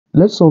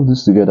Let's solve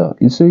this together.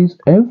 It says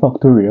n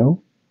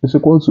factorial is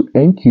equal to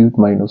n cubed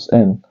minus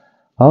n.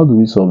 How do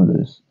we solve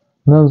this?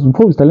 Now,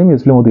 before we start, let me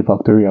explain what a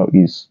factorial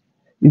is.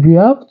 If you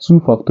have 2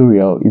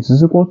 factorial, it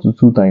is equal to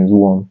 2 times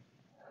 1.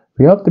 If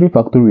you have 3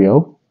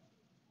 factorial,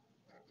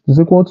 it is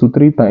equal to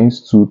 3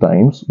 times 2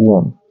 times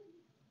 1.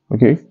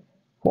 Okay?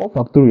 4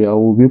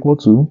 factorial will be equal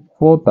to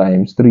 4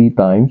 times 3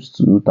 times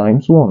 2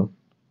 times 1.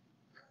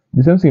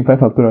 The same thing 5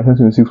 factorial, same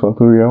thing 6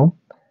 factorial.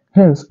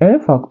 Hence, n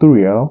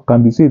factorial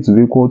can be said to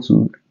be equal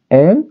to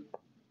n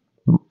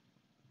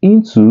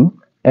into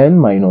n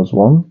minus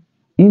 1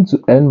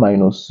 into n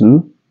minus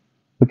 2,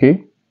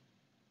 okay,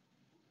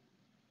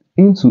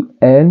 into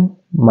n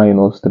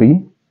minus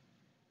 3,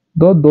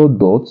 dot dot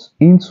dot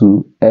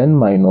into n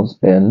minus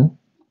n,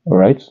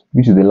 alright,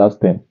 which is the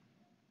last term,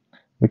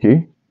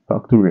 okay,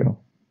 factorial.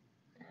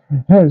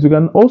 Hence, you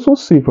can also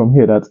say from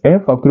here that n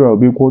factorial will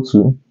be equal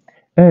to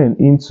n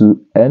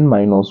into n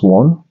minus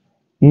 1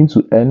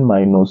 into n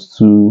minus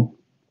 2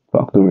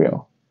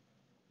 factorial.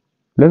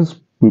 Let's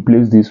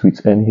replace this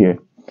with n here.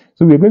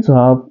 So we're going to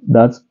have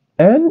that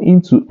n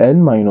into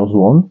n minus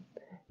 1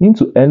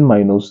 into n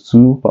minus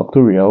 2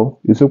 factorial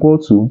is equal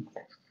to,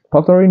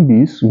 factoring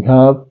this, we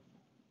have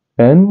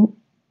n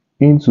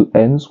into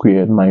n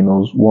squared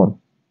minus 1.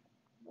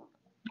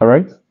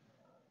 Alright?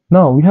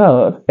 Now we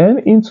have n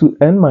into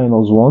n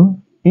minus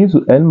 1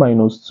 into n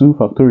minus 2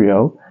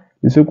 factorial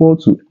is equal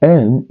to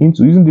n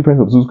into, using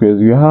difference of two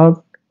squares, you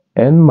have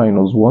n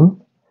minus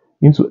 1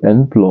 into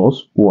n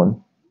plus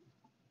 1.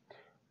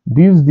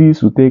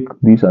 This will take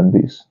this and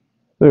this.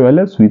 So we are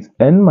left with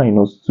n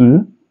minus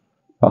 2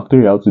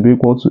 factorial to be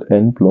equal to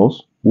n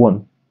plus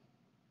 1.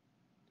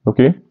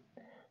 Okay?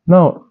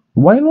 Now,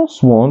 1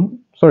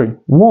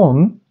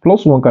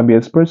 plus 1 can be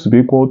expressed to be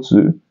equal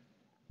to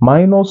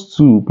minus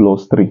 2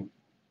 plus 3.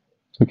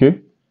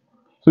 Okay?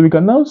 So we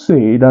can now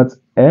say that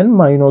n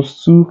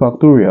minus 2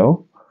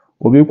 factorial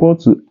will be equal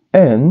to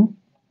n.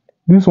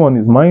 This one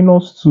is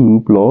minus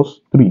 2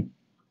 plus 3.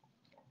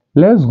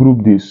 Let's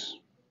group this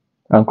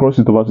and cross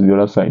it over to the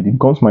other side. It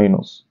becomes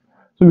minus.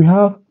 So we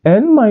have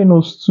n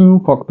minus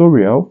 2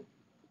 factorial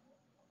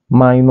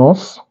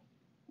minus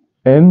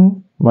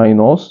n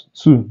minus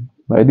 2,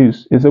 like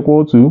this, is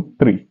equal to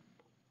 3.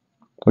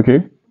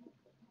 Okay?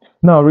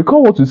 Now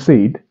recall what we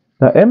said,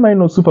 that n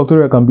minus 2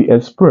 factorial can be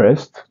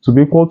expressed to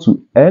be equal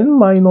to n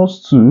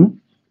minus 2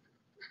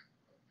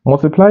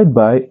 multiplied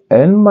by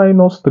n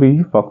minus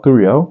 3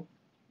 factorial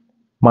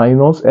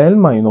minus n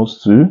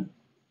minus 2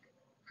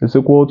 is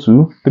equal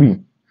to 3.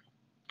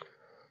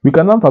 We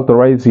can now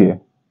factorize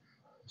here.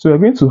 So we're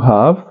going to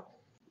have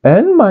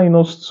n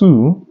minus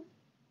 2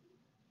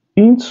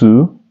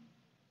 into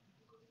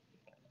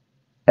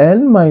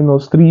n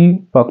minus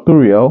 3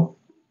 factorial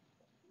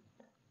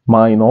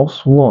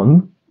minus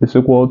 1 is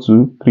equal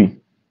to 3.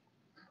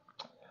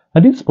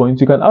 At this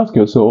point, you can ask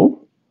yourself,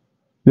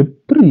 the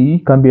 3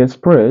 can be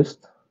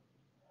expressed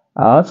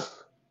as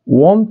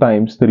 1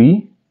 times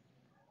 3.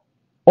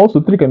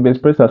 Also, 3 can be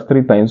expressed as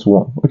 3 times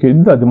 1. Okay,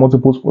 these are the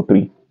multiples for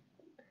 3.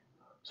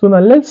 So now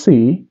let's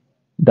say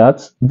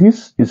that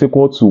this is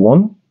equal to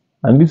 1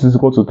 and this is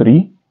equal to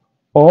 3,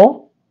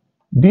 or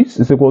this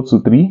is equal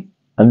to 3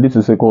 and this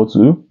is equal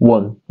to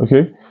 1.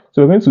 Okay,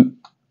 so we're going to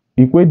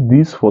equate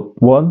this for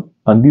 1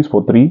 and this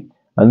for 3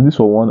 and this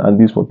for 1 and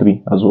this for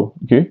 3 as well.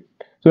 Okay,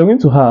 so we're going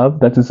to have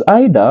that is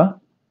either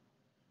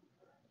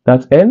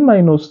that n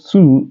minus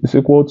 2 is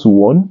equal to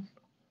 1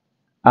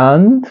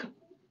 and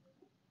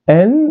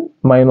n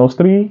minus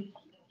 3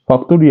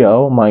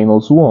 factorial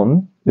minus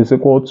 1 is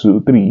equal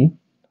to 3,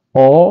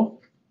 or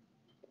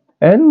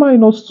n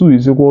minus 2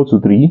 is equal to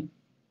 3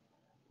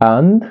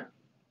 and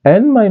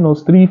n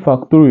minus 3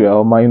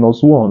 factorial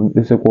minus 1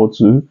 is equal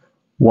to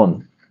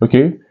 1.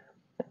 Okay,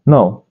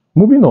 now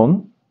moving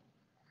on,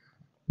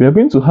 we are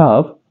going to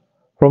have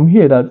from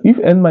here that if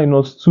n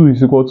minus 2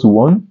 is equal to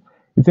 1,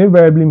 it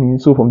invariably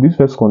means, so from this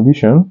first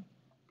condition,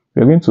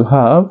 we are going to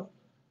have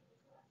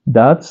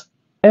that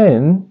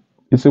n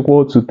is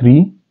equal to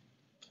 3.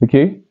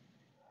 Okay,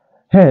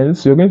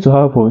 hence you're going to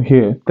have from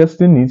here,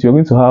 testing it, you're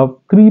going to have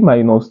 3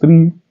 minus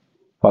 3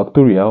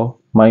 factorial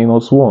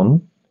minus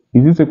 1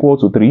 is this equal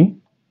to 3?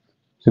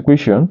 This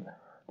equation,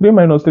 3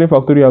 minus 3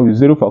 factorial is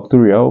 0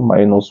 factorial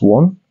minus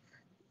 1.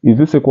 Is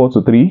this equal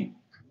to 3?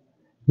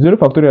 0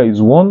 factorial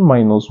is 1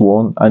 minus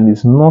 1 and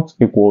is not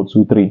equal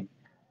to 3.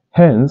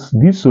 Hence,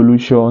 this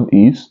solution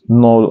is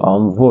null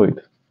and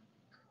void.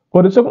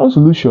 For the second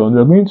solution,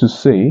 we are going to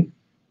say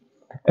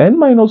n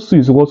minus 2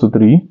 is equal to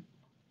 3,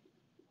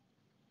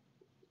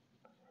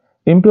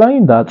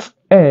 implying that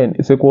n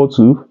is equal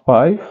to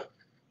 5.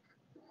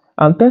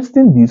 And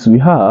testing this, we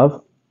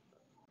have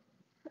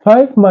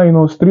 5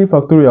 minus 3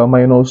 factorial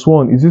minus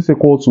 1, is this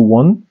equal to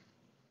 1?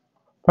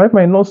 5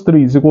 minus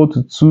 3 is equal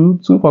to 2.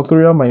 2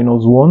 factorial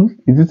minus 1,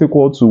 is this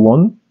equal to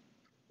 1?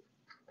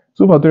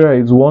 2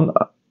 factorial is 1,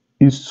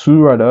 is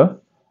 2 rather,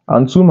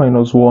 and 2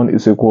 minus 1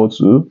 is equal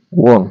to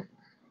 1.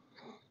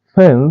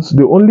 Hence,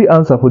 the only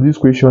answer for this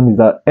question is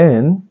that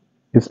n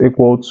is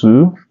equal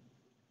to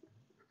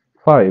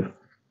 5.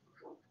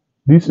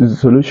 This is the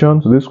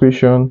solution to this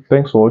question.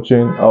 Thanks for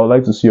watching. I would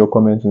like to see your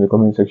comments in the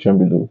comment section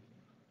below.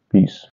 Peace.